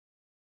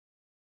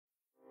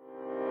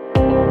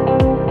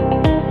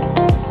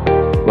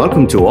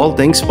Welcome to All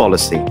Things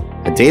Policy,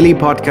 a daily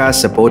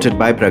podcast supported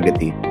by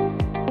Pragati,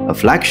 a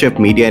flagship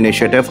media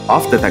initiative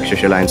of the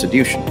Takshashila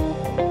institution.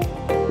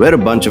 We're a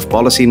bunch of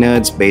policy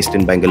nerds based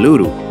in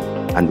Bengaluru,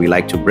 and we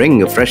like to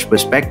bring a fresh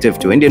perspective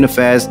to Indian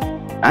affairs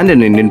and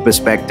an Indian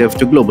perspective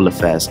to global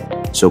affairs.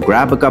 So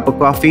grab a cup of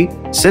coffee,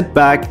 sit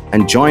back,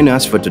 and join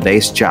us for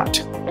today's chat.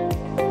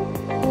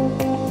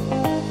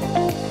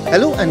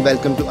 Hello and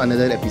welcome to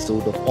another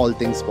episode of All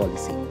Things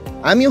Policy.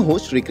 I'm your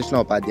host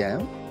Shrikrishna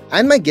Upadhyaya,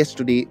 and my guest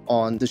today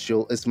on the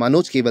show is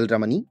Manoj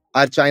Kewalramani,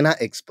 our China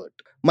expert.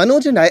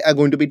 Manoj and I are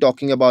going to be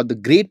talking about the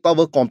great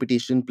power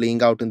competition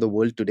playing out in the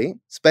world today,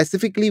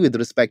 specifically with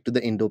respect to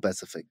the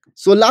Indo-Pacific.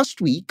 So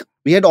last week,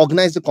 we had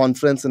organized a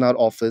conference in our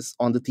office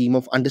on the theme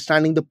of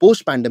understanding the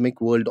post-pandemic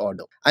world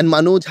order. And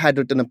Manoj had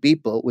written a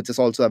paper, which is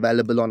also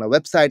available on our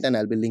website, and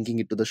I'll be linking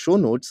it to the show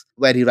notes,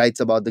 where he writes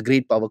about the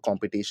great power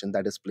competition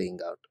that is playing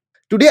out.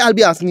 Today, I'll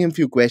be asking him a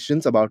few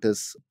questions about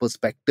his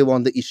perspective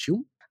on the issue.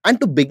 And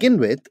to begin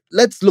with,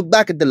 let's look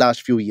back at the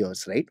last few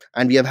years, right?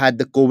 And we have had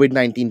the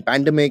COVID-19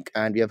 pandemic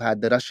and we have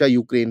had the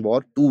Russia-Ukraine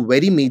war, two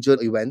very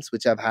major events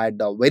which have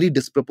had a very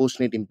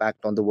disproportionate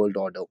impact on the world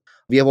order.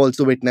 We have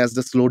also witnessed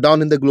the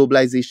slowdown in the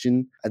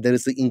globalization. There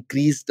is the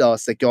increased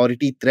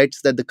security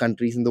threats that the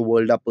countries in the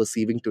world are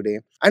perceiving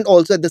today. And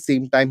also at the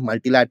same time,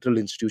 multilateral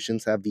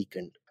institutions have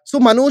weakened. So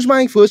Manoj,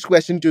 my first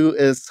question to you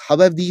is, how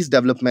have these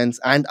developments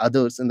and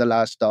others in the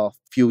last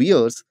few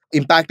years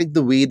impacted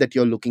the way that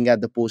you're looking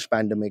at the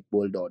post-pandemic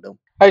world order?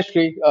 Hi,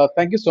 Shri.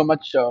 Thank you so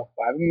much for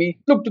having me.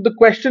 Look, to the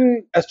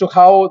question as to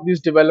how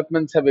these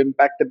developments have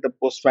impacted the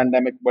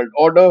post-pandemic world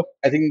order,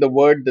 I think the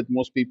word that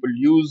most people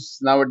use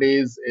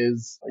nowadays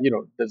is,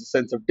 there's a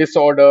sense of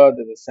disorder,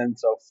 there's a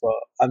sense of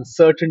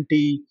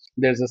uncertainty,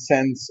 there's a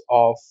sense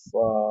of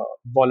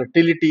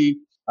volatility.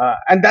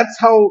 And that's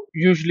how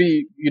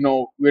usually,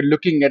 we're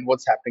looking at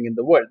what's happening in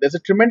the world. There's a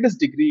tremendous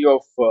degree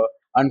of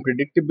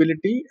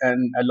unpredictability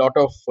and a lot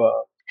of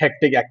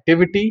hectic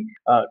activity.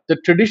 The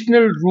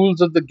traditional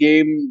rules of the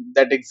game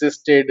that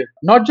existed,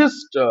 not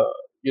just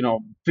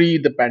pre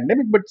the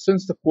pandemic, but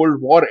since the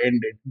Cold War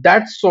ended,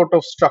 that sort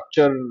of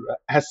structure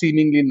has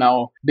seemingly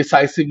now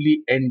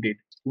decisively ended.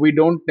 We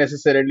don't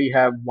necessarily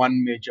have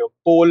one major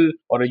pole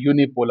or a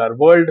unipolar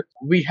world.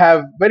 We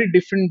have very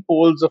different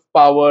poles of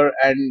power,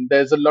 and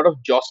there's a lot of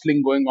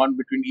jostling going on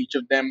between each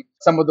of them.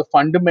 Some of the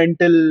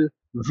fundamental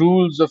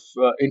rules of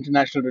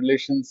international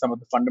relations, some of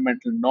the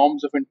fundamental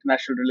norms of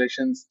international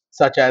relations,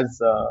 such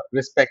as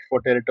respect for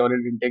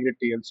territorial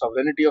integrity and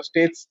sovereignty of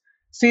states,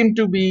 seem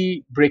to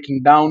be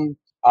breaking down.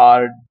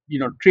 Our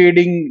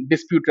trading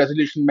dispute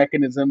resolution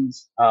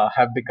mechanisms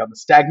have become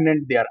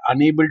stagnant. They are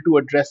unable to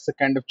address the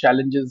kind of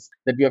challenges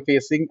that we are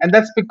facing, and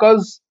that's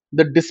because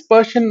the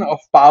dispersion of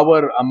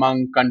power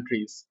among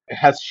countries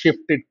has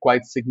shifted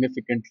quite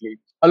significantly.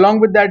 Along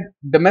with that,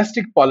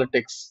 domestic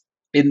politics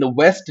in the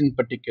West in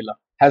particular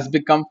has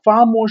become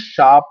far more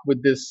sharp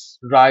with this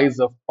rise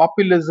of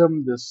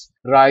populism, this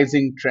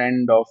rising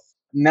trend of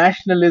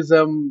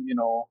nationalism,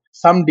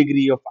 some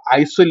degree of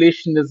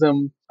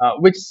isolationism,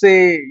 which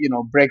say,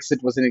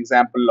 Brexit was an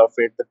example of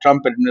it. The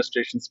Trump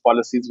administration's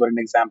policies were an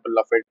example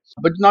of it.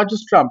 But not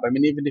just Trump. I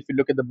mean, even if you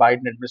look at the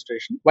Biden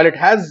administration, while it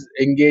has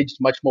engaged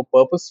much more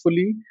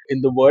purposefully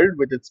in the world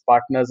with its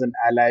partners and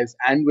allies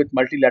and with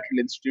multilateral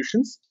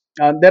institutions,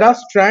 there are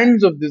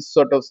strands of this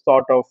sort of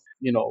thought of,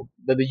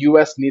 that the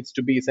US needs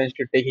to be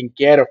essentially taking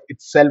care of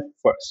itself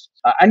first.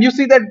 And you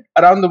see that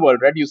around the world,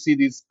 right? You see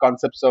these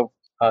concepts of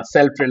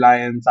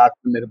self-reliance,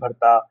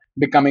 Atmanirbharta,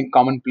 becoming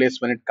commonplace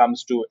when it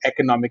comes to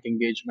economic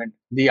engagement.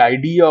 The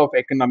idea of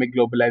economic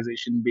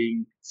globalization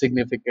being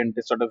significant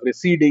is sort of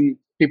receding.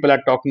 People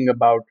are talking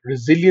about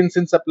resilience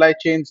in supply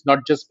chains, not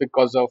just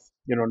because of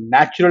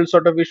natural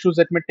sort of issues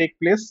that may take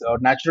place or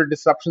natural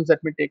disruptions that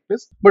may take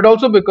place, but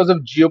also because of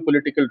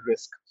geopolitical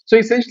risk. So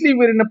essentially,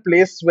 we're in a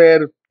place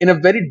where, in a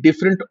very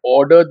different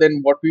order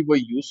than what we were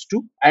used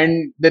to,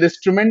 and there is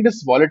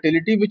tremendous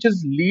volatility, which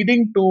is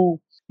leading to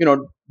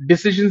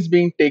decisions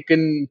being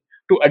taken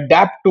to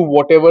adapt to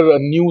whatever a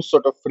new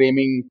sort of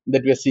framing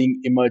that we're seeing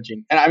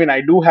emerging. And I mean,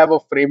 I do have a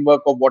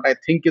framework of what I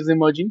think is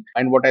emerging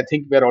and what I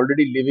think we're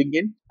already living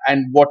in,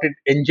 and what it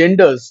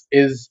engenders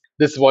is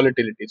this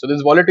volatility. So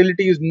this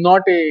volatility is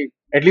not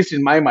at least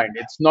in my mind,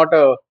 it's not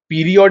a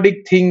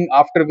periodic thing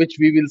after which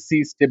we will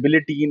see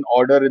stability in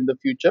order in the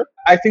future.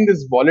 I think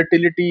this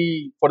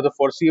volatility for the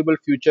foreseeable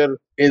future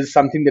is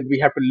something that we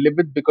have to live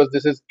with, because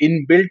this is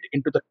inbuilt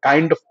into the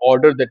kind of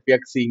order that we are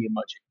seeing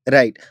emerging.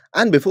 Right.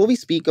 And before we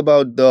speak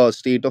about the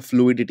state of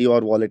fluidity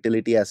or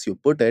volatility, as you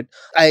put it,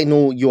 I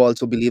know you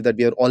also believe that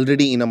we are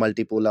already in a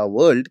multipolar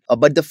world.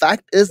 But the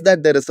fact is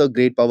that there is a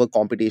great power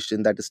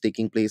competition that is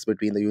taking place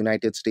between the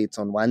United States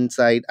on one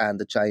side and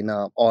the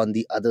China on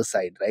the other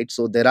side, right?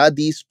 So there are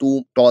these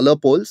two taller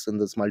poles in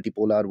this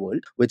multipolar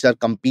world which are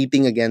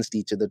competing against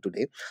each other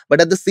today. But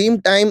at the same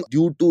time,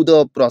 due to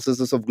the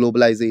processes of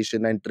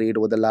globalization and trade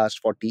over the last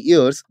 40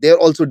 years, they are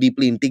also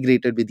deeply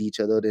integrated with each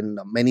other in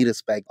many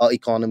respects,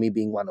 economy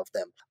being one of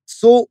them.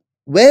 So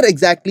where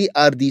exactly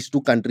are these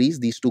two countries,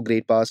 these two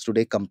great powers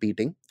today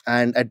competing?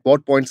 and at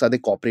what points are they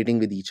cooperating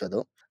with each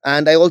other?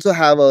 And I also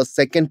have a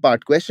second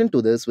part question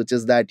to this, which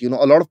is that, a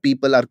lot of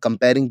people are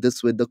comparing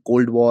this with the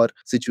Cold War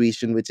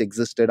situation which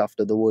existed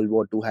after the World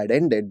War II had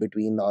ended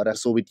between our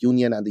Soviet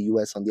Union and the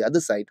US on the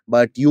other side.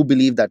 But you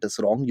believe that is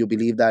wrong. You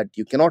believe that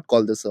you cannot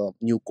call this a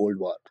new Cold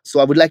War. So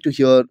I would like to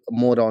hear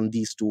more on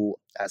these two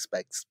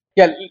aspects.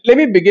 Yeah, let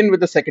me begin with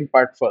the second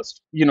part first.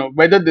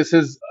 Whether this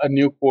is a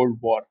new Cold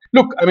War.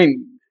 Look, I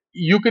mean,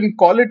 you can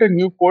call it a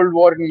new Cold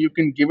War and you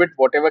can give it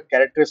whatever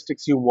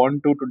characteristics you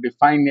want to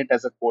define it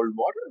as a Cold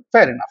War.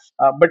 Fair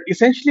enough. But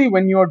essentially,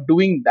 when you're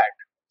doing that,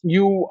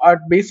 you are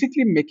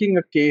basically making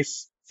a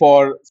case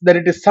for that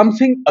it is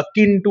something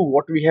akin to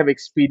what we have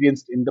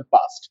experienced in the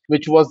past,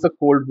 which was the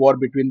Cold War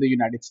between the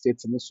United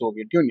States and the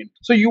Soviet Union.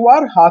 So you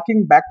are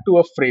harking back to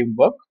a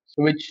framework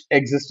which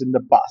exist in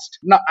the past.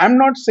 Now, I'm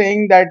not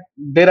saying that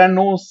there are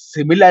no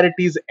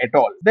similarities at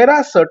all. There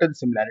are certain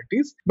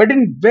similarities, but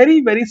in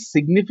very, very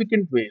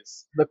significant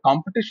ways. The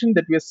competition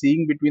that we are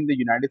seeing between the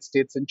United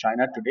States and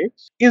China today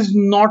is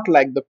not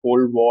like the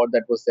Cold War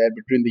that was there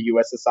between the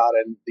USSR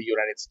and the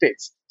United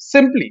States.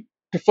 Simply,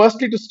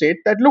 firstly, to state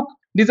that, look,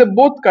 these are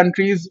both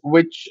countries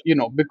which,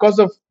 because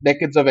of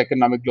decades of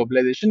economic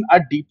globalization,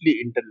 are deeply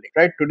interlinked,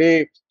 right?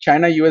 Today,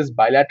 China US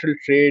bilateral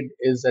trade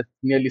is at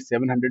nearly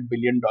 $700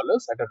 billion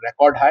at a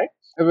record high,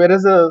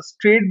 whereas the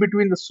trade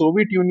between the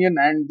Soviet Union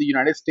and the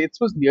United States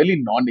was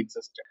nearly non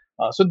existent.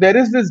 So there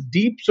is this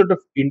deep sort of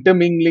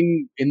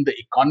intermingling in the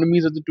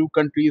economies of the two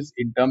countries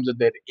in terms of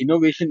their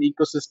innovation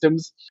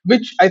ecosystems,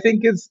 which I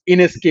think is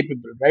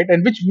inescapable, right?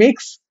 And which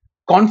makes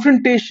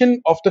confrontation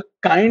of the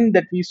kind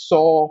that we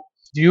saw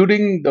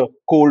during the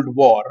Cold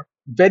War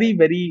very,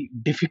 very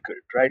difficult,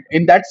 right?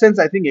 In that sense,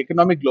 I think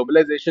economic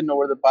globalization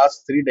over the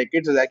past 3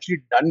 decades has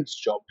actually done its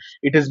job.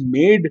 It has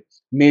made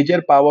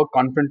major power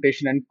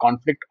confrontation and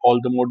conflict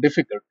all the more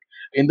difficult.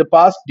 In the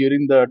past,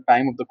 during the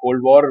time of the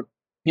Cold War,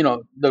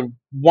 the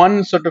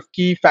one sort of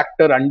key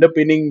factor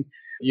underpinning,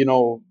 you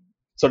know,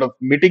 sort of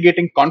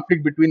mitigating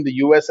conflict between the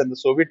US and the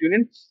Soviet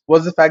Union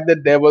was the fact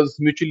that there was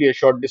mutually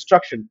assured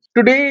destruction.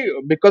 Today,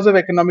 because of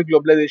economic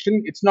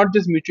globalization, it's not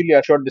just mutually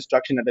assured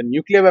destruction at a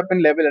nuclear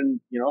weapon level and,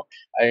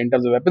 in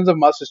terms of weapons of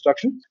mass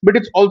destruction, but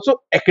it's also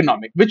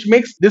economic, which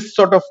makes this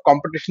sort of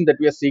competition that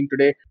we are seeing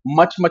today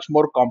much, much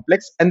more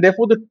complex. And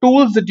therefore, the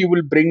tools that you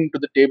will bring to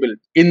the table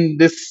in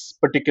this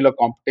particular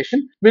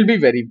competition will be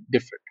very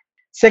different.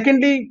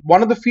 Secondly,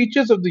 one of the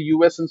features of the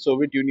US and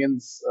Soviet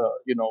Union's,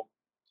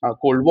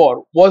 Cold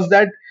War was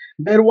that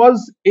there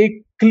was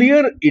a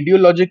clear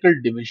ideological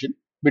division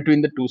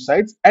between the two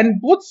sides, and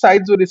both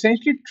sides were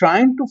essentially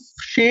trying to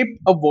shape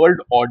a world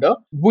order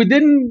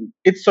within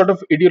its sort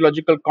of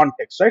ideological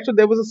context, right? So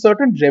there was a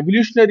certain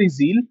revolutionary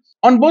zeal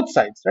on both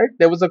sides, right?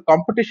 There was a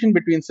competition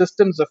between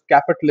systems of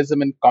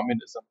capitalism and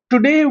communism.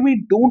 Today,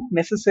 we don't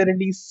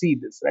necessarily see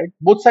this, right?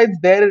 Both sides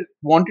there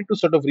wanted to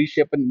sort of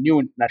reshape a new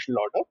international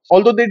order,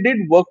 although they did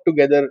work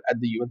together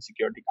at the UN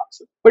Security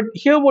Council. But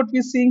here, what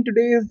we're seeing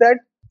today is that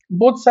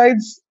both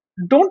sides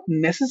don't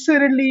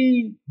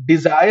necessarily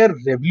desire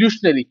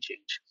revolutionary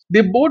change.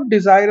 They both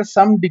desire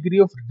some degree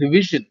of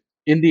revision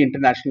in the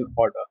international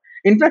order.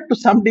 In fact, to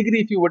some degree,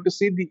 if you were to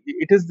see,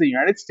 it is the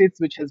United States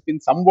which has been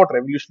somewhat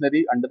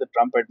revolutionary under the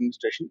Trump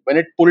administration when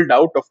it pulled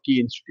out of key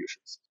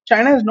institutions.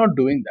 China is not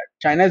doing that.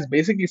 China is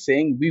basically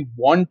saying we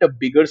want a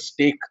bigger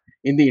stake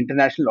in the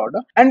international order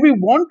and we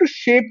want to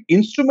shape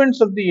instruments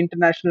of the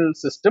international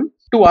system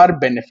to our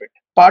benefit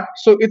part.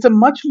 So it's a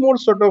much more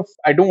sort of,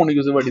 I don't want to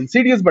use the word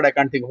insidious, but I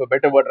can't think of a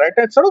better word, right?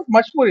 It's sort of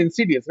much more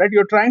insidious, right?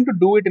 You're trying to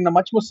do it in a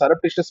much more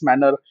surreptitious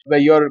manner where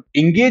you're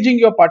engaging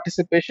your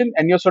participation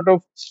and you're sort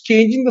of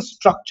changing the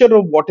structure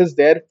of what is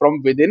there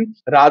from within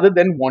rather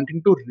than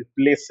wanting to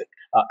replace it.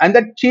 And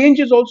that change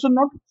is also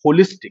not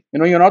holistic.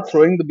 You're not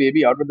throwing the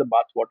baby out with the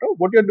bathwater.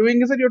 What you're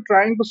doing is that you're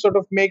trying to sort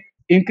of make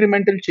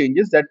incremental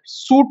changes that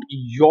suit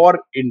your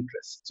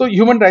interests. So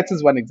human rights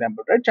is one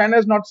example, right? China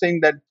is not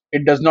saying that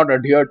it does not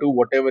adhere to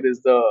whatever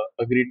is the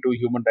agreed to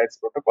human rights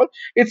protocol.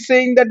 It's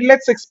saying that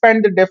let's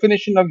expand the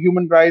definition of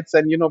human rights,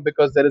 and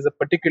because there is a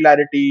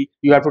particularity,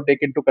 you have to take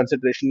into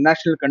consideration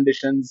national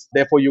conditions.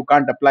 Therefore, you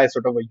can't apply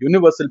sort of a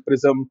universal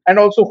prism. And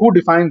also, who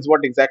defines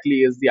what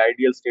exactly is the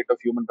ideal state of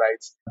human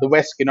rights? The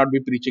West cannot be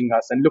preaching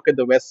us, and look at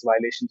the West's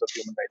violations of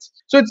human rights.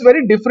 So it's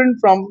very different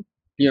from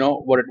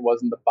what it was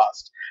in the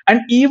past. And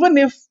even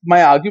if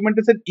my argument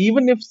is that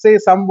even if, say,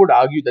 some would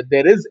argue that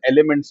there is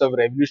elements of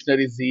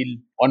revolutionary zeal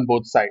on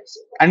both sides,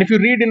 and if you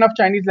read enough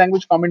Chinese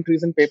language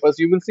commentaries and papers,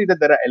 you will see that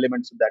there are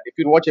elements of that. If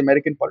you watch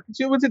American politics,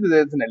 you will see that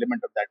there is an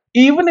element of that.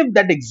 Even if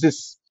that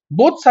exists,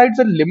 both sides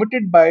are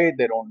limited by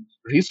their own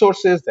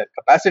resources, their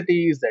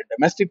capacities, their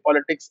domestic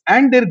politics,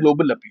 and their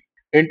global appeal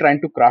in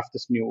trying to craft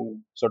this new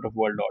sort of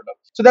world order.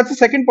 So that's the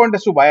second point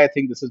as to why I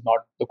think this is not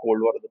the Cold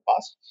War of the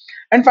past.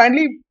 And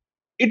finally,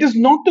 it is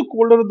not the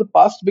Cold War of the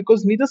past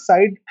because neither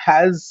side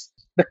has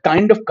the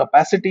kind of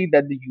capacity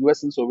that the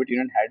US and Soviet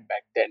Union had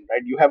back then,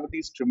 right? You have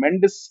these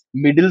tremendous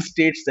middle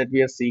states that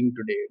we are seeing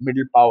today,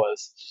 middle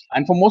powers.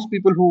 And for most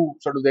people who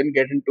sort of then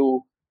get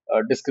into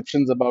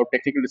descriptions about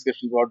technical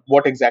descriptions about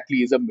what exactly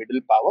is a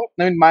middle power.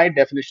 I mean, my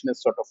definition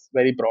is sort of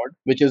very broad,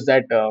 which is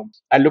that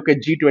I look at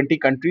G20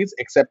 countries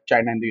except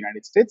China and the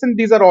United States, and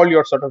these are all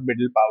your sort of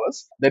middle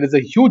powers. There is a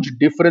huge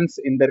difference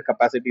in their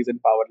capacities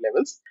and power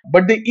levels,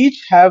 but they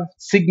each have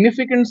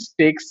significant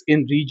stakes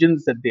in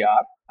regions that they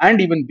are and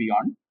even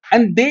beyond.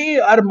 And they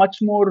are much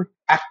more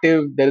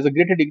active. There is a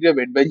greater degree of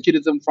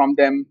adventurism from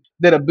them.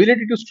 Their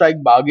ability to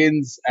strike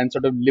bargains and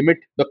sort of limit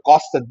the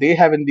costs that they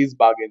have in these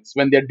bargains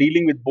when they're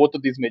dealing with both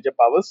of these major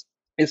powers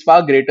is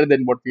far greater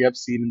than what we have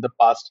seen in the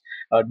past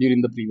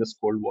during the previous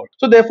Cold War.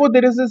 So therefore,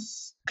 there is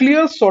this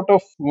clear sort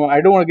of,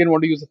 I don't again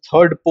want to use a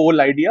third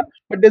pole idea,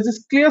 but there's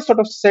this clear sort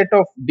of set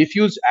of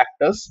diffused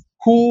actors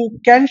who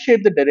can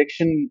shape the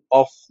direction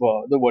of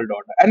the world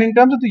order. And in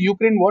terms of the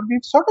Ukraine war,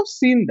 we've sort of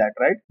seen that,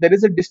 right? There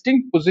is a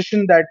distinct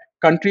position that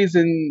countries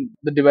in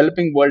the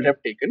developing world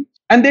have taken,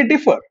 and they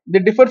differ. They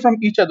differ from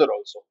each other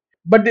also.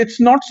 But it's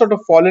not sort of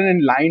fallen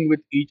in line with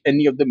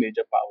any of the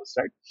major powers,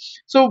 right?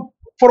 So,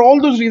 for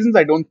all those reasons,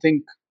 I don't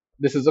think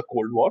this is a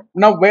Cold War.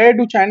 Now, where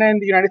do China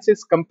and the United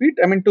States compete?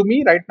 I mean, to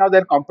me, right now,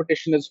 their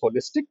competition is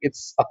holistic.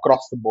 It's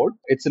across the board.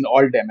 It's in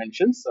all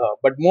dimensions,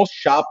 but most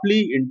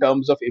sharply in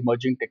terms of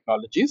emerging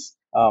technologies.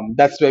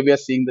 That's where we are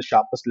seeing the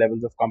sharpest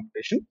levels of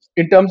competition.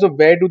 In terms of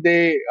where do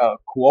they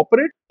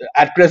cooperate?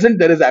 At present,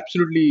 there is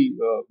absolutely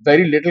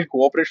very little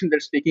cooperation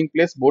that's taking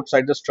place. Both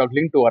sides are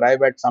struggling to arrive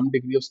at some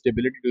degree of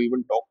stability to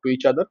even talk to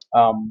each other.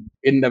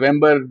 In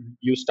November,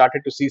 you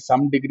started to see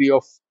some degree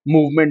of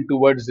movement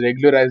towards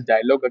regularized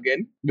dialogue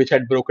again, which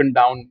had broken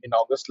down in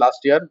August last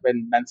year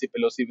when Nancy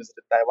Pelosi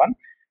visited Taiwan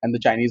and the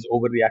Chinese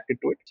overreacted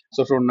to it.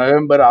 So from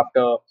November,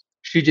 after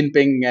Xi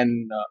Jinping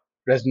and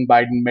President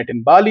Biden met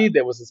in Bali,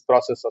 there was this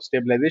process of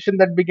stabilization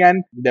that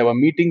began. There were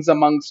meetings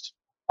amongst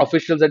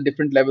officials at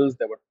different levels.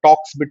 There were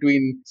talks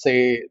between,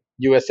 say,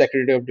 US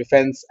Secretary of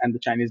Defense and the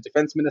Chinese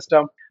Defense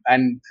Minister.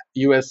 And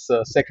US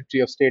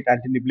Secretary of State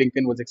Antony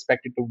Blinken was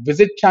expected to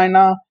visit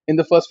China in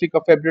the first week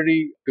of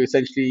February to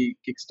essentially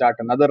kickstart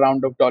another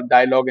round of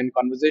dialogue and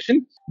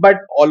conversation. But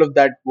all of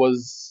that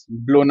was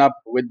blown up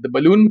with the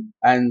balloon.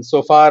 And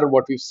so far,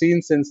 what we've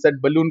seen since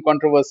that balloon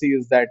controversy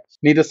is that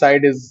neither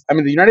side is, I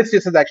mean, the United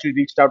States has actually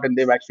reached out and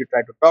they've actually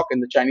tried to talk,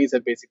 and the Chinese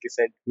have basically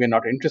said, we're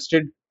not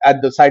interested.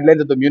 At the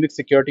sidelines of the Munich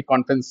Security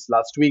Conference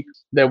last week,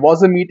 there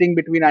was a meeting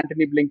between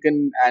Antony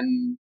Blinken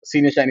and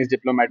senior Chinese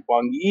diplomat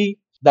Wang Yi.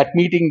 That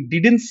meeting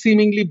didn't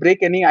seemingly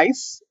break any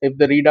ice if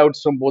the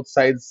readouts from both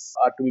sides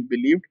are to be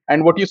believed.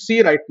 And what you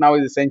see right now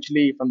is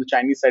essentially from the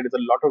Chinese side is a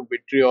lot of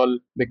vitriol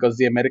because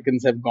the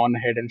Americans have gone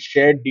ahead and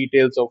shared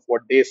details of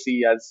what they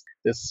see as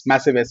this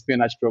massive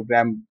espionage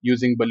program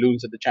using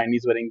balloons that the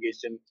Chinese were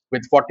engaged in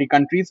with 40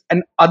 countries.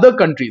 And other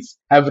countries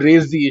have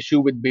raised the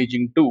issue with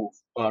Beijing too.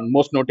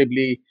 Most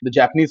notably, the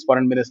Japanese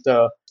foreign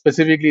minister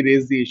specifically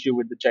raised the issue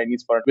with the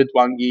Chinese foreign with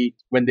Wang Yi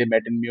when they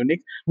met in Munich,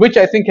 which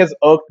I think has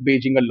irked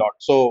Beijing a lot.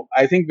 So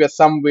I think we're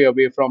some way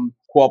away from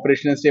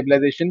cooperation and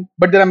stabilization,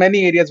 but there are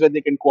many areas where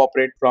they can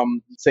cooperate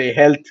from, say,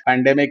 health,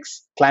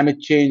 pandemics, climate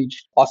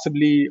change,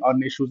 possibly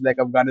on issues like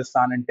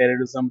Afghanistan and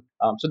terrorism.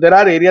 So there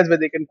are areas where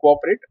they can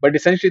cooperate, but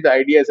essentially the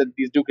idea is that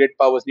these two great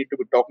powers need to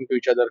be talking to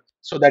each other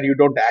so that you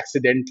don't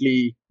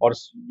accidentally or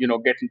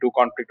get into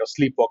conflict or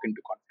sleepwalk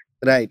into conflict.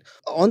 Right.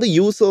 On the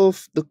use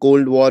of the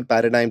Cold War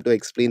paradigm to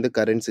explain the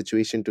current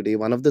situation today,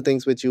 one of the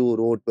things which you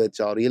wrote, which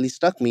really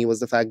struck me, was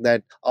the fact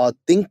that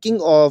thinking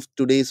of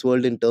today's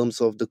world in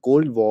terms of the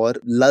Cold War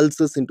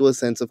lulls us into a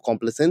sense of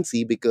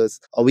complacency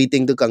because we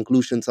think the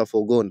conclusions are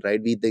foregone,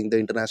 right? We think the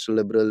international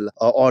liberal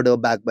order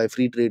backed by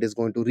free trade is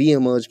going to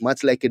re-emerge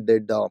much like it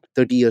did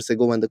 30 years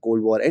ago when the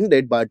Cold War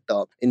ended. But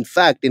in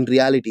fact, in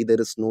reality,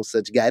 there is no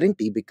such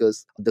guarantee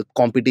because the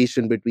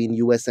competition between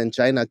US and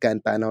China can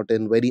pan out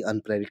in very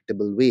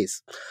unpredictable ways.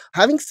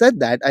 Having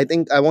said that, I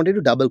think I wanted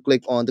to double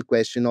click on the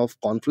question of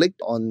conflict,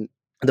 on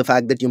the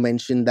fact that you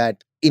mentioned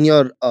that in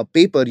your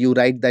paper you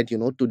write that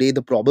today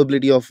the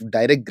probability of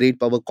direct great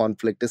power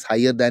conflict is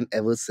higher than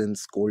ever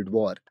since Cold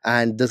War,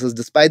 and this is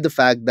despite the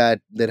fact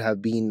that there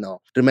have been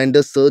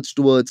tremendous surge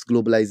towards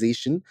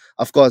globalization.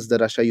 Of course, the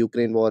Russia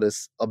Ukraine war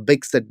is a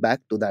big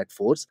setback to that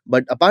force,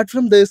 but apart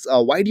from this,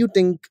 why do you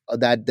think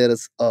that there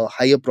is a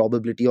higher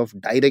probability of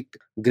direct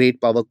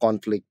great power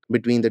conflict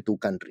between the two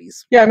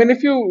countries? Yeah, I mean,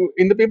 if you,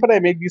 in the paper, I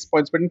make these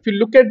points, but if you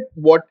look at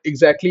what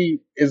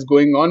exactly is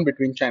going on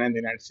between China and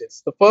the United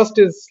States, the first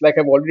is, like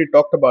I've already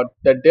talked about,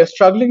 that they're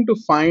struggling to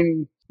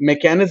find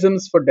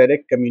mechanisms for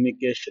direct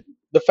communication.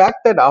 The fact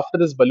that after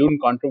this balloon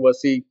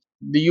controversy,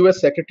 the US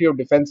Secretary of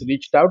Defense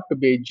reached out to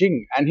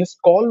Beijing and his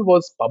call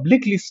was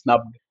publicly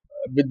snubbed,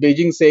 with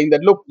Beijing saying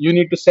that, look, you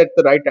need to set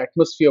the right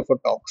atmosphere for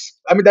talks.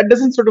 I mean, that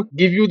doesn't sort of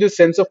give you this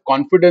sense of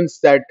confidence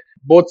that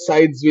both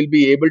sides will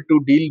be able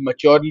to deal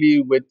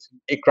maturely with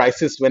a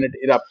crisis when it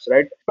erupts,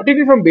 right?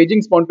 Particularly from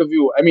Beijing's point of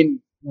view, I mean,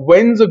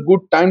 when's a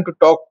good time to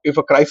talk if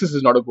a crisis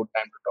is not a good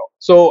time to talk?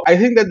 So I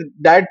think that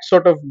that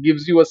sort of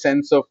gives you a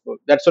sense of,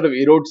 that sort of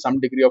erodes some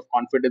degree of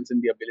confidence in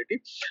the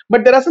ability.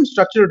 But there are some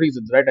structural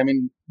reasons, right? I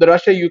mean, the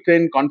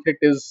Russia-Ukraine conflict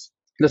is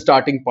the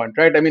starting point,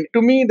 right? I mean,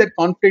 to me, that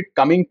conflict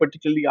coming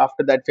particularly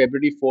after that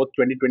February 4th,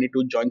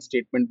 2022 joint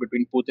statement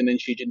between Putin and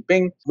Xi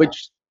Jinping,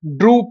 which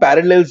drew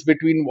parallels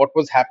between what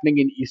was happening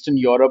in Eastern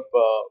Europe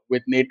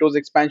with NATO's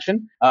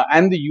expansion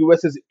and the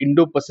US's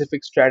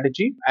Indo-Pacific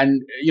strategy,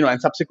 and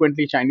and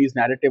subsequently Chinese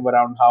narrative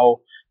around how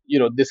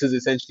this is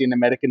essentially an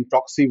American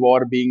proxy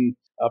war being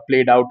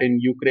played out in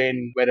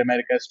Ukraine, where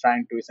America is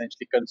trying to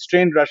essentially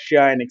constrain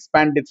Russia and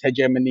expand its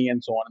hegemony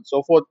and so on and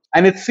so forth.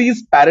 And it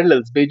sees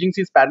parallels. Beijing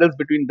sees parallels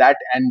between that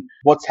and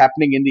what's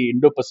happening in the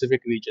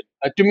Indo-Pacific region.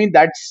 To me,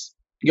 that's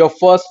your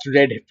first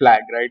red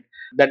flag, right?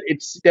 That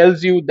it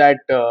tells you that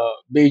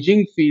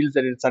Beijing feels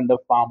that it's under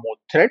far more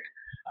threat,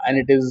 and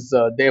it is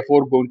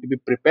therefore going to be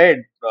prepared.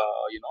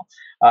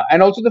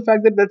 And also the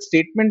fact that that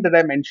statement that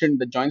I mentioned,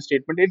 the joint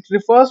statement, it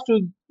refers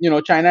to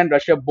China and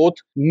Russia both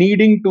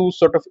needing to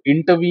sort of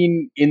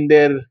intervene in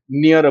their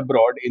near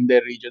abroad, in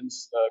their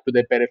regions, to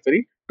their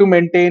periphery, to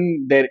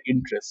maintain their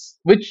interests,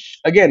 which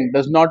again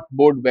does not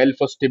bode well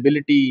for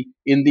stability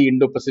in the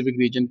Indo-Pacific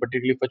region,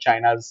 particularly for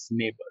China's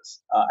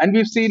neighbors. And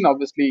we've seen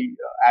obviously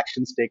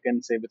actions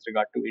taken, say with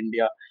regard to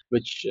India,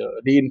 which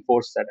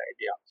reinforce that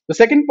idea. The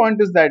second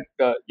point is that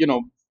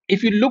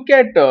if you look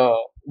at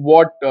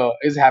what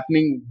is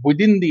happening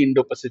within the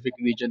Indo-Pacific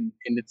region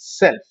in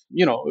itself,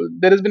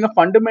 there has been a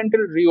fundamental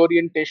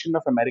reorientation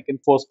of American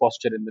force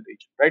posture in the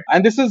region, right?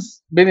 And this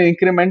has been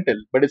incremental,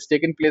 but it's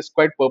taken place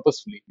quite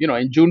purposefully.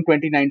 In June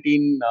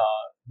 2019,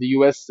 the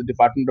U.S.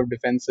 Department of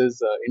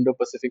Defense's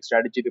Indo-Pacific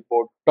Strategy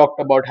Report talked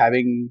about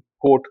having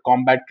quote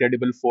combat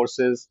credible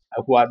forces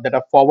that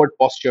are forward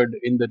postured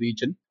in the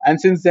region. And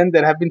since then,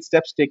 there have been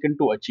steps taken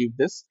to achieve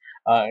this.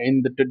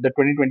 The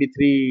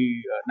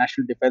 2023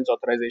 National Defense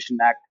Authorization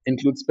Act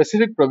includes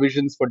specific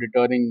provisions for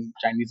deterring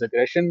Chinese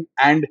aggression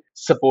and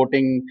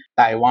supporting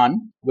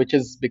Taiwan, which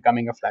is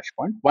becoming a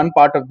flashpoint. One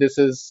part of this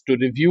is to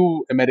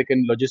review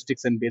American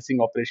logistics and basing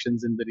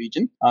operations in the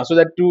region, so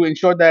that to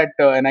ensure that,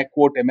 and I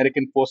quote,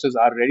 American forces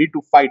are ready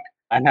to fight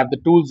and have the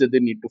tools that they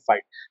need to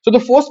fight. So the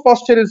force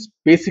posture is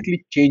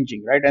basically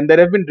changing, right? And there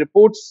have been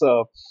reports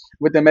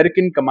with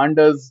American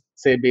commanders,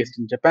 say based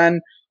in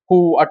Japan,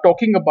 who are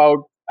talking about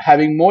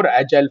having more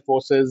agile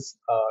forces,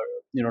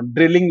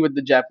 drilling with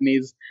the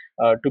Japanese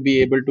to be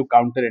able to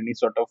counter any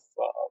sort of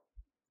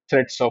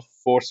threats of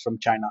force from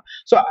China.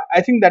 So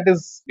I think that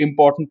is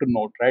important to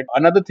note, right?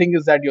 Another thing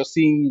is that you're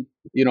seeing,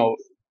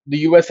 the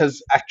US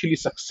has actually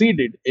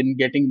succeeded in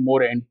getting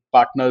more end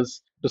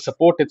partners to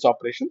support its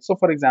operations. So,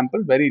 for example,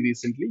 very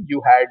recently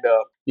you had,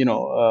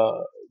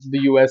 the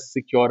US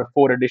secure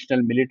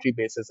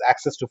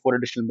access to four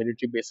additional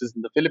military bases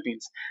in the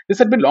Philippines. This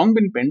had been long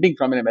been pending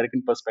from an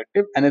American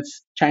perspective, and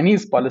it's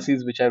Chinese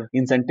policies which have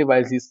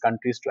incentivized these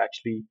countries to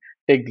actually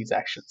take these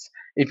actions.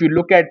 If you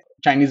look at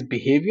Chinese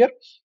behavior,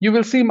 you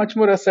will see much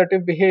more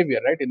assertive behavior,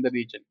 right, in the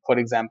region. For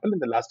example, in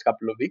the last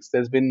couple of weeks,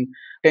 there's been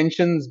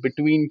tensions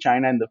between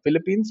China and the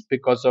Philippines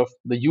because of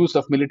the use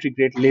of military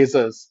grade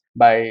lasers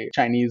by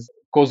Chinese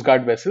Coast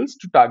Guard vessels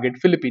to target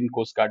Philippine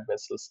Coast Guard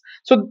vessels.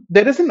 So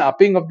there is an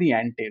upping of the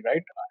ante,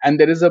 right? And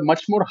there is a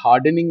much more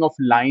hardening of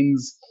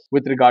lines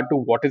with regard to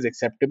what is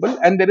acceptable,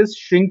 and there is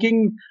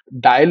shrinking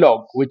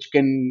dialogue which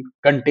can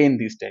contain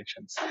these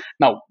tensions.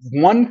 Now,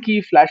 one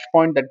key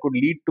flashpoint that could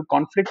lead to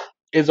conflict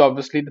is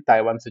obviously the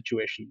Taiwan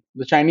situation.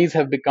 The Chinese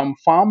have become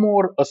far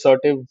more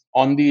assertive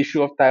on the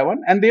issue of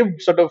Taiwan, and they've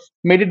sort of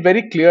made it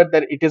very clear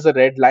that it is a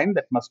red line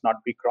that must not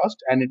be crossed,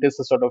 and it is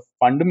a sort of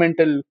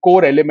fundamental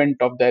core element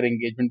of their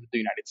engagement with the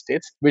United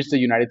States, which the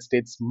United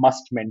States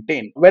must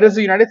maintain. Whereas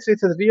the United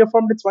States has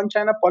reaffirmed its one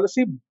China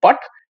policy, but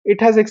it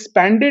has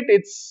expanded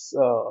its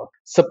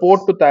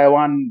support to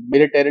Taiwan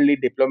militarily,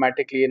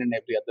 diplomatically, and in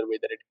every other way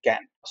that it can.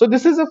 So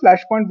this is a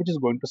flashpoint which is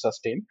going to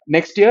sustain.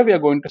 Next year, we are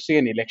going to see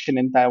an election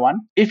in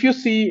Taiwan. If you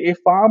see a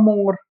far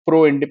more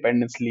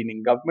pro-independence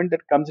leaning government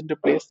that comes into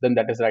place than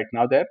that is right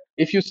now there,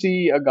 if you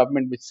see a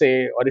government which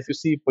say, or if you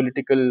see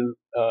political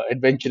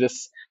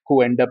adventurous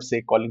who end up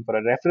say calling for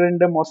a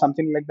referendum or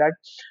something like that,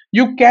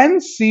 you can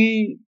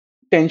see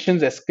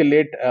tensions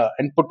escalate,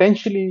 and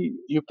potentially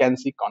you can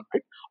see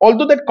conflict.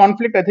 Although that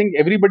conflict, I think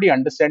everybody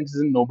understands,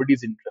 is in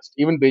nobody's interest.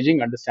 Even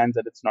Beijing understands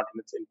that it's not in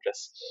its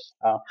interest.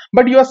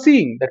 But you are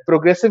seeing that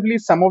progressively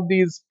some of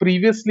these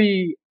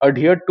previously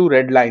adhered to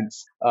red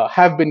lines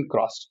have been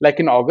crossed. Like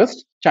in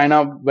August,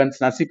 China, when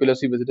Nancy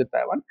Pelosi visited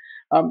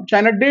Taiwan,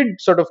 China did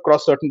sort of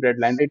cross certain red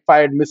lines. It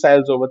fired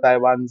missiles over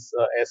Taiwan's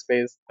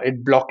airspace.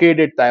 It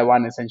blockaded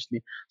Taiwan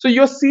essentially. So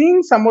you're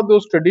seeing some of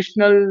those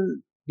traditional,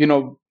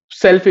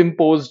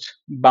 self-imposed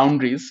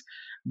boundaries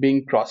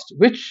being crossed,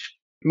 which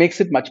makes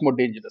it much more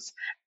dangerous.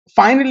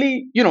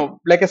 Finally,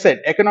 like I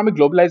said, economic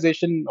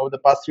globalization over the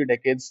past 3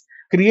 decades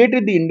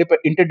created the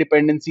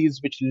interdependencies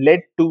which led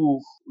to,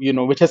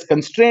 which has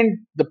constrained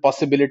the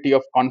possibility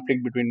of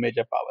conflict between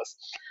major powers.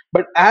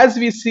 But as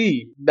we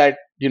see that,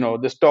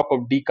 this talk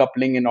of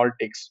decoupling and all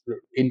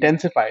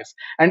intensifies,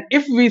 and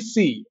if we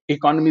see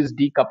economies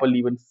decouple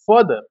even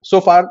further,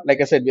 so far, like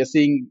I said, we are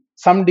seeing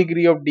some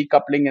degree of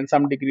decoupling and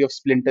some degree of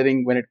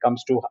splintering when it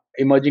comes to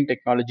emerging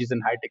technologies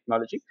and high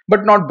technology,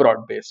 but not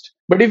broad based.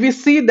 But if we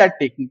see that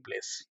taking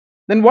place,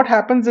 then what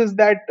happens is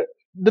that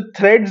the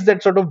threads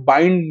that sort of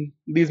bind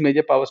these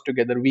major powers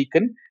together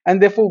weaken,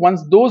 and therefore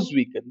once those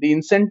weaken, the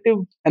incentive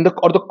and the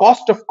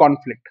cost of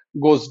conflict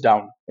goes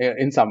down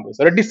in some ways,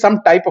 or at least some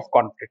type of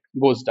conflict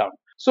goes down.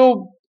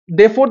 So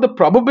therefore the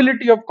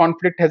probability of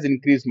conflict has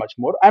increased much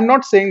more. I'm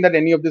not saying that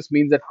any of this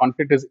means that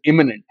conflict is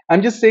imminent.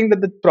 I'm just saying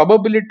that the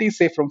probability,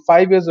 say from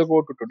 5 years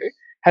ago to today,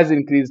 has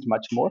increased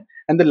much more,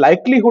 and the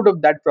likelihood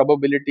of that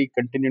probability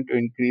continuing to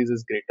increase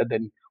is greater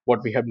than what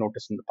we have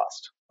noticed in the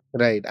past.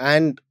 Right.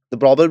 And the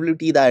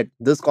probability that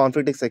this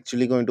conflict is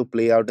actually going to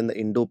play out in the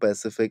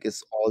Indo-Pacific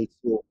is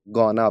also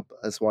gone up,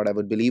 is what I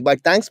would believe.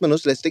 But thanks,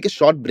 Manoj. Let's take a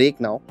short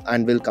break now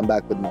and we'll come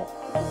back with more.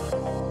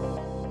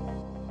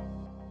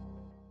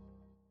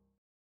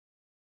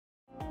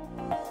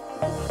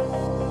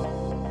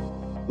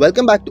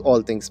 Welcome back to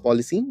All Things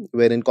Policy.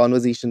 We're in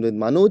conversation with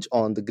Manoj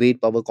on the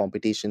great power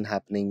competition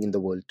happening in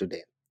the world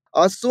today.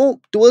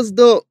 Towards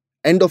the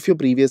end of your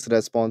previous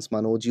response,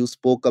 Manoj, you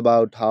spoke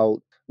about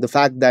how the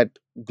fact that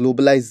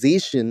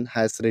globalization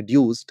has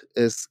reduced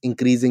is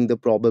increasing the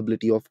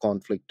probability of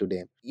conflict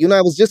today.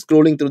 I was just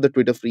scrolling through the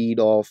Twitter feed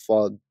of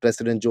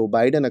President Joe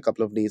Biden a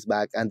couple of days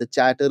back, and the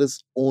chatter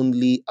is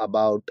only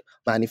about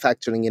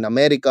manufacturing in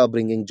America,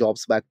 bringing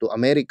jobs back to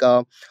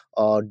America,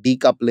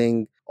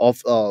 decoupling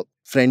of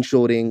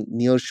friendshoring,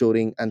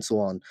 nearshoring, and so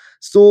on.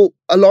 So,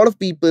 a lot of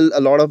people,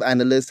 a lot of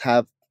analysts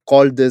have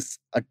called this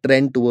a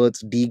trend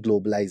towards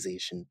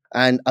deglobalization.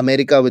 And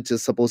America, which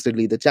is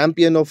supposedly the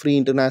champion of free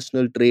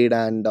international trade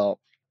and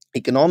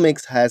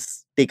economics,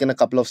 has taken a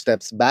couple of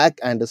steps back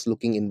and is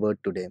looking inward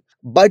today.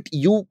 But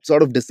you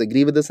sort of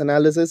disagree with this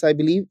analysis, I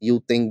believe.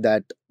 You think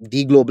that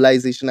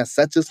deglobalization as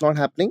such is not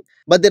happening,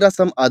 but there are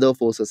some other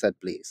forces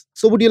at play.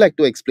 So, would you like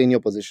to explain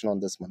your position on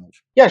this, Manoj?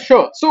 Yeah,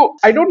 sure. So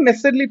I don't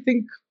necessarily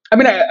think. I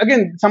mean,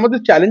 again, some of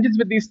the challenges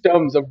with these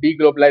terms of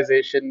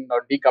deglobalization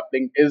or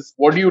decoupling is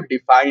what do you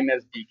define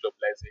as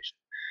deglobalization?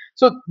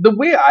 So the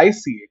way I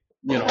see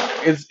it,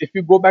 is if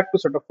you go back to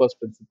sort of first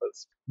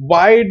principles,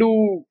 why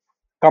do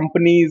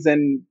companies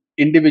and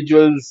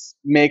individuals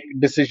make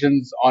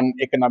decisions on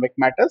economic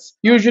matters?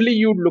 Usually,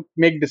 you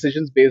make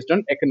decisions based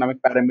on economic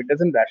parameters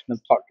and rational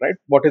thought, right?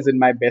 What is in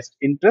my best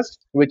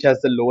interest, which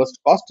has the lowest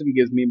cost and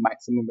gives me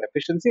maximum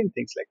efficiency, and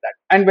things like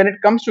that. And when it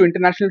comes to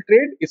international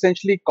trade,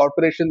 essentially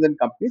corporations and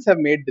companies have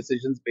made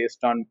decisions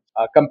based on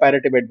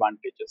comparative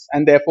advantages,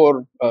 and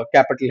therefore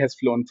capital has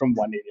flown from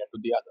one area to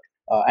the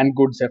other, and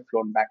goods have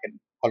flown back and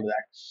all of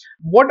that.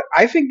 What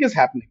I think is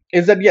happening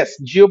is that yes,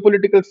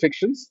 geopolitical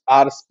fictions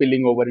are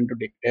spilling over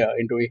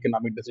into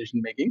economic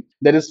decision making.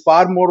 There is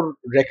far more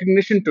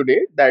recognition today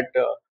that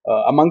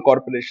among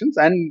corporations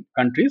and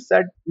countries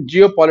that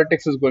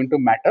geopolitics is going to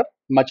matter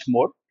much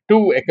more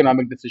to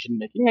economic decision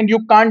making, and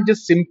you can't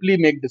just simply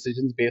make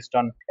decisions based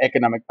on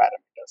economic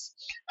parameters.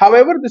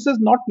 However, this is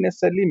not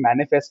necessarily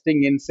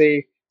manifesting in,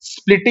 say,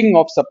 splitting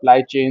of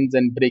supply chains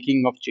and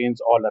breaking of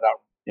chains all around.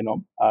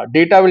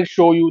 Data will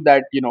show you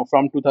that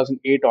from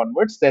 2008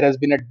 onwards there has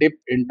been a dip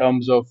in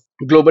terms of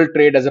global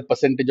trade as a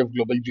percentage of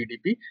global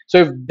GDP. So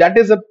if that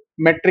is a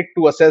metric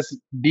to assess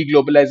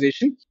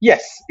deglobalization,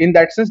 yes, in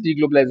that sense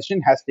deglobalization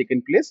has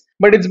taken place,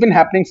 but it's been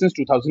happening since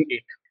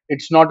 2008.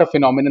 It's not a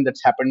phenomenon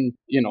that's happened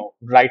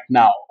right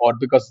now, or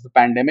because of the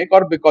pandemic,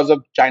 or because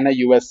of China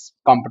US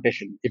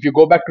competition. If you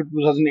go back to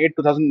 2008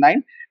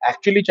 2009,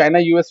 actually China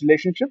US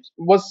relationships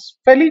was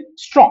fairly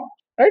strong,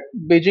 right?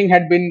 Beijing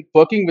had been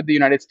working with the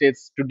United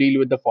States to deal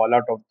with the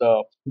fallout of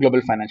the global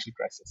financial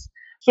crisis.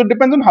 So it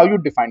depends on how you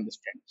define this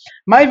trend.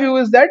 My view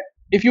is that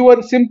if you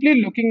are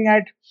simply looking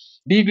at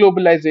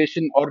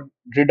deglobalization or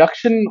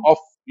reduction of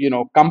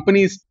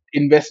companies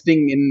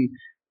investing in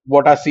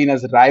what are seen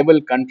as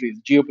rival countries,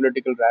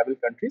 geopolitical rival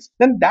countries,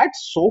 then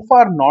that's so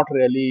far not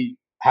really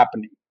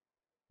happening,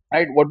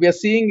 right? What we are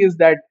seeing is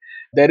that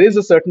there is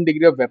a certain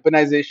degree of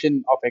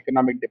weaponization of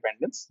economic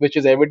dependence, which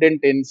is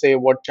evident in, say,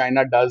 what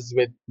China does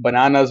with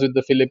bananas with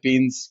the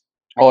Philippines,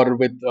 or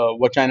with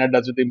what China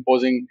does with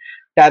imposing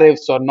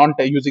tariffs or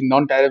using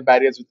non-tariff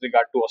barriers with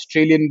regard to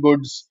Australian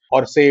goods,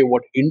 or say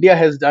what India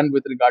has done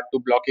with regard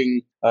to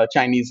blocking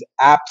Chinese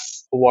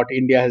apps, what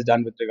India has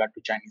done with regard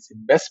to Chinese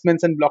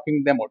investments and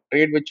blocking them, or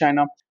trade with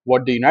China,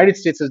 what the United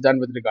States has done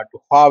with regard to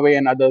Huawei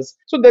and others.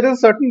 So there is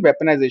a certain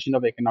weaponization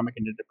of economic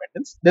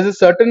interdependence. There's a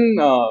certain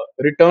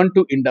return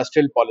to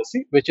industrial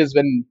policy, which is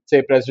when,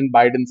 say, President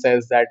Biden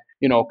says that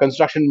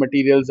construction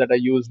materials that are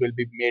used will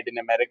be made in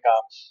America.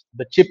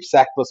 The CHIPS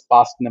Act was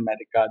passed in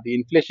America. The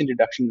Inflation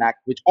Reduction Act,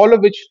 all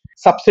of which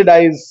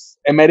subsidize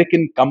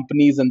American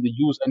companies and the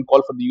use and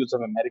call for the use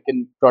of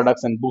American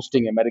products and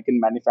boosting American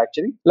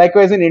manufacturing.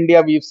 Likewise, in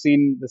India, we've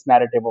seen this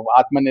narrative of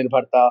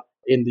Atmanirbharta.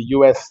 In the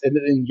US,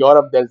 in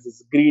Europe, there's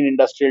this green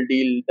industrial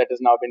deal that has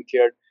now been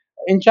cleared.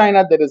 In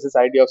China, there is this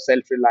idea of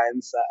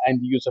self-reliance and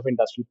the use of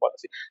industrial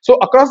policy. So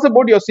across the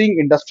board, you're seeing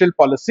industrial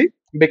policy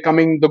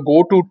becoming the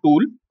go-to tool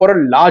for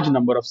a large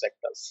number of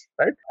sectors,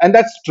 right? And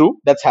that's true,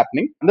 that's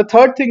happening. And the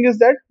third thing is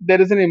that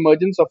there is an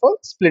emergence of a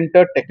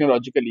splintered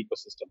technological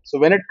ecosystem. So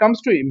when it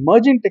comes to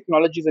emerging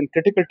technologies and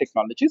critical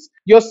technologies,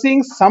 you're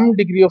seeing some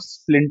degree of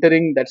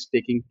splintering that's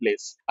taking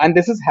place. And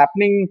this is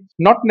happening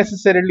not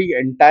necessarily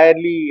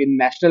entirely in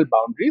national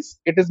boundaries,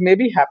 it is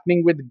maybe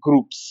happening with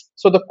groups.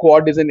 So the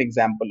Quad is an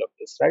example of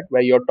this, right?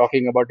 Where you're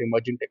talking about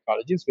emerging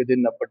technologies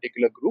within a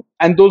particular group,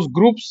 and those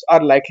groups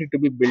are likely to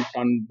be built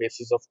on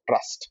basis of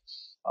trust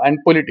and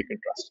political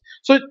trust.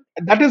 So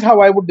that is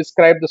how I would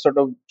describe the sort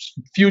of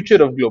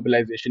future of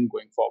globalization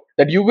going forward.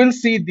 That you will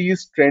see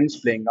these trends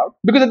playing out,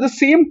 because at the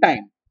same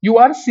time you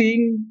are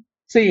seeing,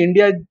 say,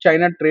 India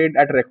China trade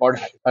at record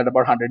high at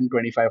about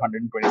 125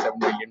 $127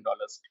 billion.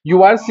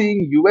 You are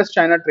seeing US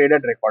China trade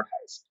at record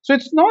highs. So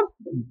it's not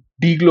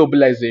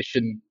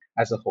deglobalization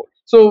as a whole.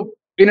 So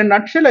in a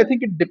nutshell, I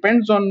think it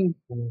depends on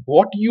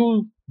what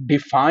you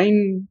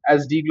define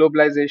as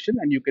deglobalization,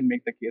 and you can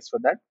make the case for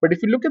that. But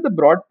if you look at the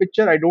broad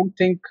picture, I don't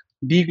think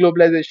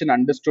deglobalization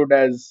understood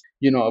as,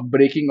 a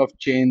breaking of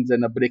chains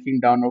and a breaking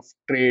down of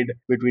trade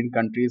between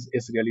countries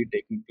is really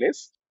taking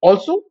place.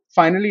 Also,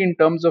 finally, in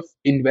terms of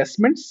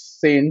investments,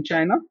 say in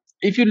China,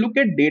 if you look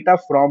at data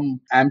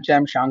from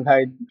AmCham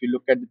Shanghai, if you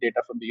look at the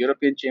data from the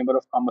European Chamber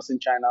of Commerce in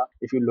China,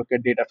 if you look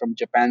at data from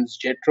Japan's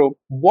JETRO,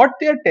 what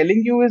they are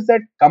telling you is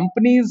that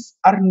companies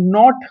are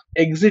not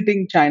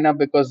exiting China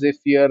because they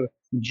fear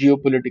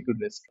geopolitical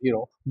risk.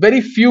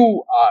 Very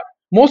few are.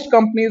 Most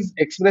companies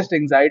expressed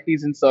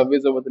anxieties in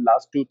surveys over the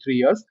last 2-3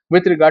 years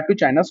with regard to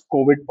China's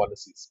COVID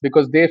policies,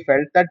 because they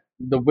felt that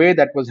the way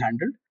that was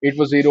handled, it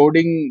was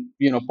eroding,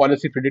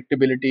 policy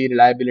predictability,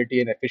 reliability,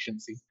 and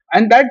efficiency.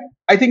 And that,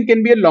 I think,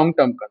 can be a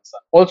long-term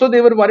concern. Also, they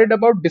were worried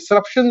about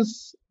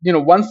disruptions.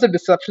 Once the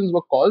disruptions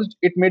were caused,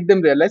 it made them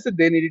realize that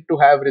they needed to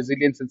have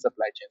resilience in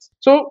supply chains.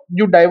 So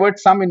you divert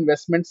some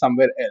investment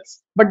somewhere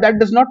else. But that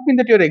does not mean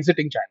that you're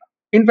exiting China.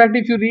 In fact,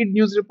 if you read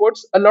news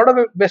reports, a lot of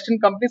Western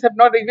companies have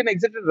not even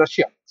exited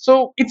Russia.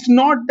 So it's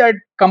not that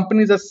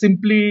companies are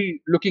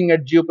simply looking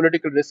at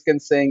geopolitical risk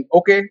and saying,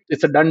 okay,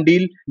 it's a done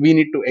deal, we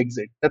need to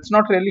exit. That's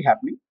not really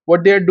happening.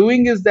 What they are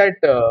doing is that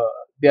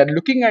they are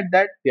looking at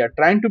that, they are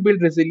trying to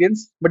build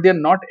resilience, but they are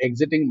not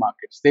exiting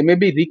markets. They may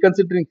be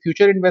reconsidering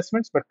future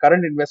investments, but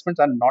current investments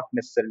are not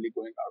necessarily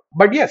going out.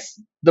 But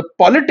yes, the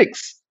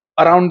politics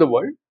around the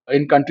world,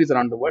 in countries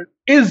around the world,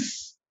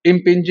 is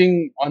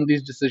impinging on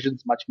these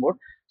decisions much more.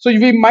 So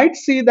we might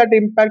see that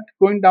impact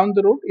going down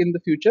the road in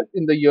the future,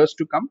 in the years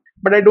to come.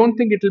 But I don't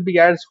think it will be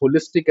as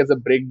holistic as a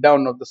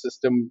breakdown of the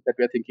system that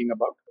we are thinking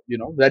about.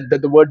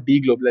 That the word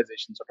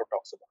deglobalization sort of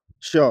talks about.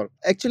 Sure.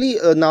 Actually,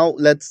 now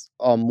let's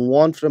move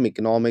on from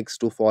economics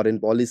to foreign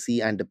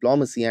policy and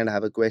diplomacy, and I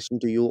have a question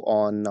to you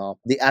on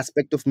the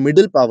aspect of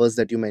middle powers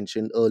that you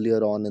mentioned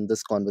earlier on in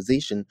this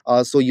conversation.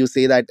 So you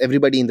say that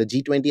everybody in the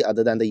G20,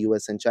 other than the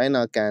US and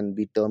China, can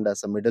be termed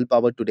as a middle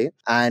power today.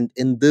 And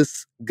in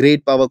this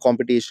great power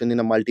competition in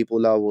a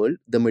multipolar world,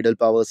 the middle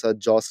powers are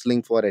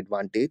jostling for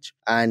advantage.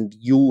 And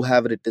you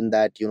have written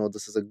that,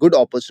 this is a good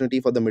opportunity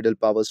for the middle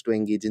powers to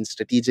engage in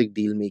strategic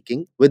deal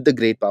making with the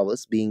great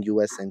powers being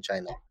US and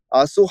China.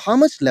 So, how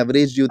much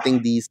leverage do you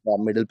think these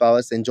middle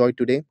powers enjoy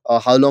today?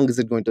 How long is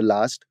it going to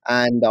last?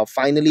 And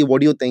finally, what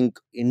do you think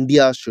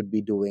India should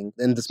be doing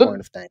in this So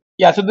point of time?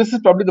 yeah, so this is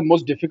probably the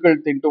most difficult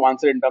thing to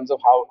answer in terms of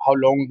how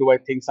long do I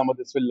think some of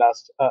this will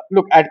last.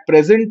 Look, at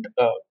present,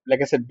 like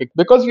I said,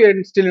 because we are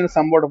still in a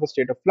somewhat of a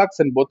state of flux,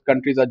 and both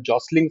countries are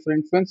jostling for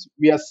influence,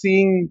 we are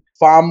seeing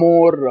far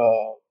more,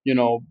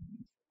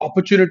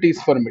 opportunities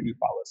for middle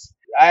powers.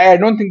 I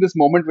don't think this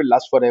moment will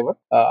last forever.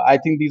 I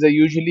think these are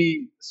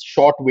usually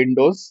short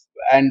windows,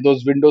 and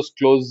those windows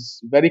close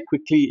very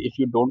quickly if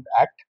you don't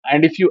act.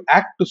 And if you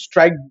act to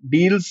strike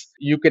deals,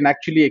 you can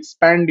actually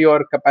expand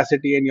your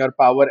capacity and your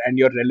power and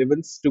your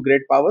relevance to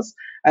great powers,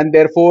 and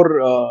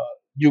therefore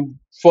you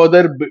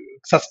further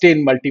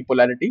sustain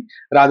multipolarity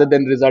rather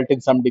than result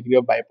in some degree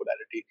of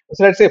bipolarity.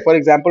 So let's say, for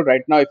example,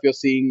 right now, if you're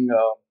seeing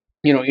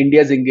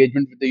India's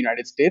engagement with the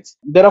United States,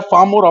 there are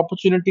far more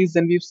opportunities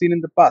than we've seen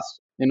in the past.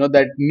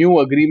 That new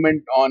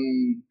agreement on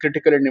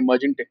critical and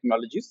emerging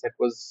technologies that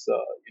was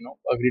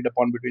agreed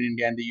upon between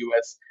India and the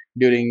US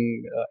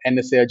during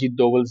NSA Ajit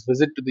Doval's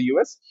visit to the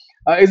US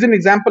is an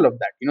example of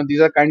that. These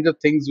are kinds of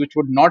things which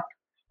would not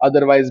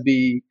otherwise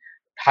be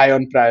high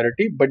on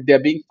priority, but they're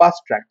being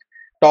fast tracked.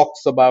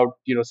 Talks about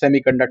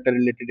semiconductor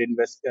related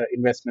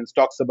investments,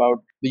 talks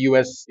about the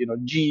US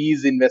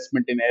GE's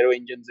investment in aero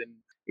engines in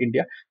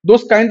India.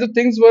 Those kinds of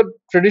things were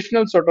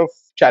traditional sort of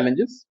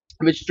challenges,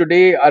 which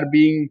today are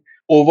being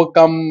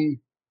overcome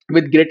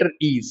with greater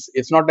ease.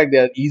 It's not like they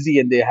are easy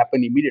and they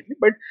happen immediately,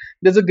 but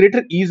there's a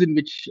greater ease in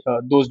which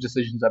those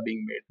decisions are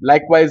being made.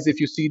 Likewise, if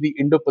you see the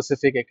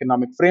Indo-Pacific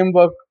Economic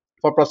Framework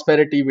for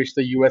Prosperity, which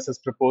the US has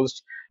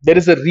proposed, there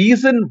is a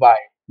reason why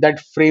that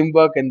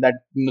framework and that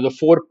the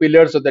four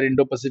pillars of that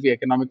Indo-Pacific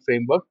Economic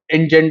Framework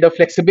engender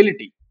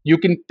flexibility. You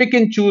can pick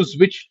and choose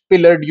which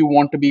pillar you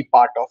want to be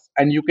part of,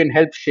 and you can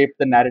help shape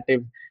the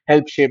narrative,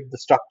 help shape the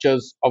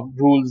structures of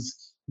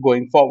rules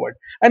going forward.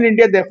 And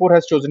India, therefore,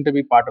 has chosen to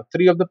be part of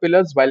 3 of the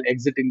pillars while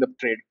exiting the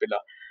trade pillar.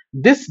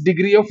 This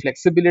degree of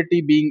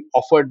flexibility being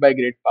offered by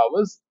great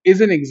powers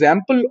is an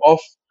example of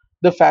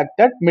the fact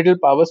that middle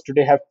powers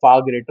today have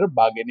far greater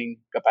bargaining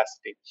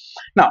capacity.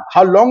 Now,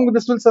 how long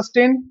this will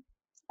sustain?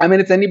 I mean,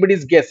 it's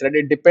anybody's guess, right?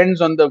 It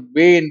depends on the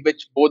way in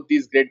which both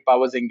these great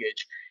powers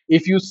engage.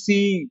 If you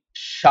see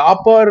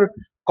sharper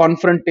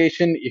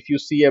confrontation, if you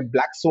see a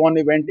black swan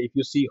event, if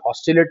you see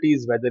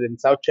hostilities, whether in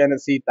South China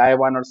Sea,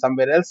 Taiwan, or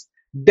somewhere else,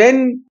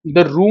 then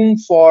the room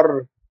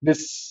for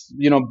this,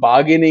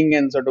 bargaining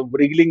and sort of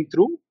wriggling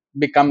through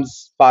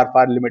becomes far,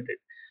 far limited.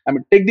 I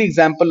mean, take the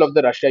example of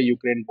the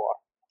Russia-Ukraine war.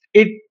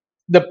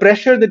 The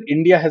pressure that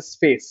India has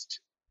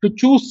faced to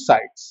choose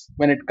sides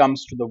when it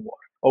comes to the war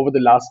over the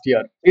last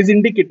year is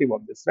indicative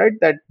of this, right?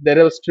 That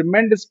there was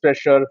tremendous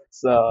pressure,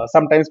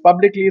 sometimes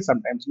publicly,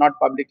 sometimes not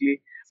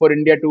publicly, for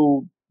India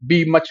to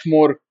be much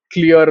more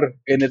clear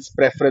in its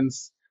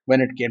preference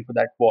when it came to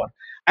that war,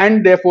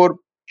 and therefore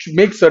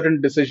make certain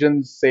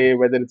decisions, say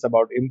whether it's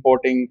about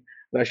importing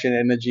Russian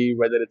energy,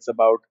 whether it's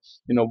about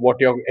what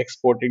you're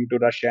exporting to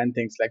Russia and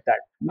things like that.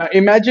 Now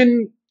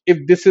imagine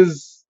if this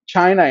is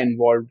China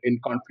involved in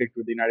conflict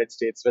with the United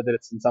States, whether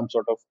it's in some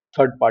sort of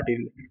third party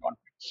related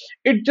conflict.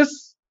 It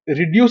just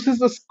reduces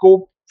the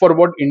scope for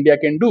what India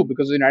can do,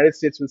 because the United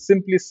States will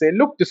simply say,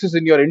 look, this is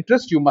in your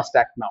interest, you must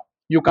act now.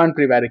 You can't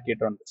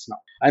prevaricate on this now.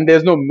 And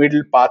there's no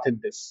middle path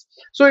in this.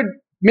 So it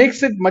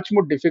makes it much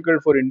more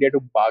difficult for India to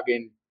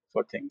bargain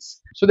for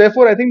things. So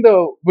therefore, I think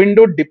the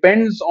window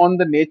depends on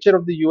the nature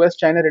of the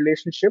US-China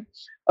relationship.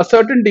 A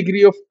certain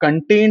degree of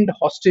contained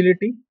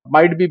hostility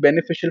might be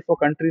beneficial for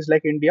countries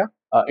like India.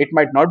 It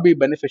might not be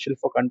beneficial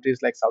for countries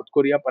like South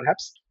Korea,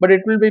 perhaps, but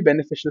it will be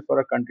beneficial for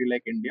a country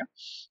like India.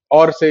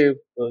 Or say,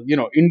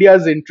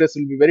 India's interest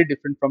will be very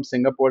different from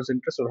Singapore's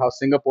interest, or how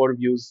Singapore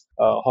views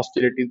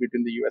hostilities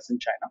between the US and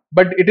China.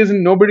 But it is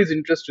in nobody's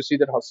interest to see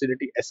that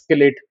hostility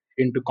escalate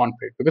into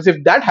conflict, because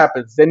if that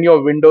happens, then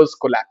your windows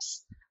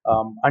collapse.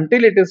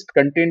 Until it is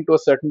contained to a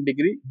certain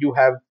degree, you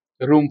have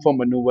room for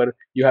maneuver,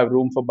 you have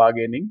room for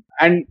bargaining.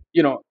 And,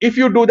 if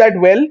you do that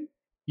well,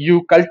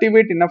 you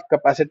cultivate enough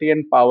capacity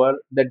and power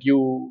that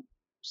you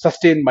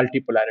sustain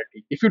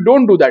multipolarity. If you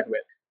don't do that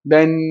well,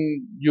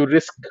 then you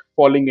risk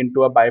falling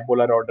into a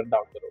bipolar order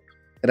down the road.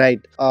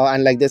 Right.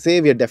 And like they say,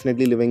 we are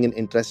definitely living in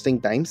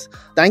interesting times.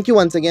 Thank you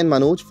once again,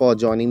 Manoj, for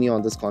joining me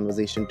on this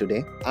conversation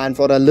today. And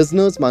for our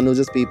listeners,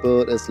 Manoj's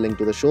paper is linked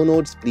to the show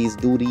notes. Please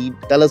do read.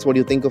 Tell us what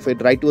you think of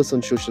it. Write to us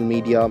on social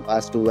media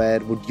as to where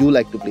would you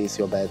like to place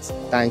your bets.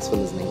 Thanks for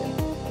listening in.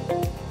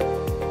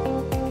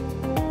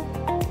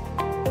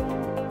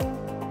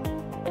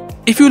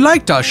 If you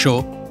liked our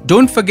show,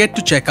 don't forget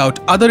to check out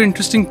other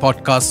interesting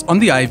podcasts on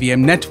the IVM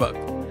network.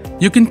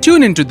 You can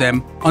tune into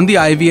them on the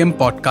IVM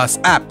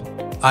Podcast app,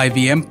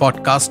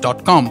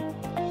 ivmpodcast.com,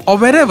 or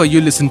wherever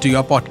you listen to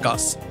your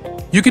podcasts.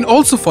 You can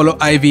also follow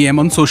IVM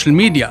on social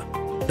media.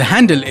 The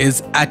handle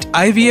is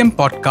 @IVM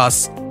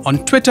Podcasts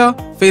on Twitter,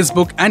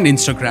 Facebook, and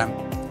Instagram.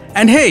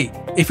 And hey,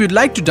 if you'd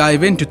like to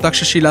dive into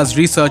Takstashila's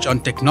research on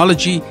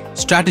technology,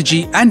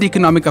 strategy, and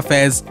economic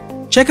affairs,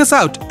 check us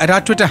out at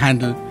our Twitter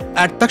handle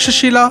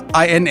 @Takshashila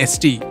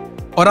INST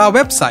or our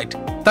website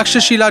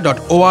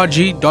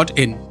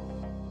takshashila.org.in.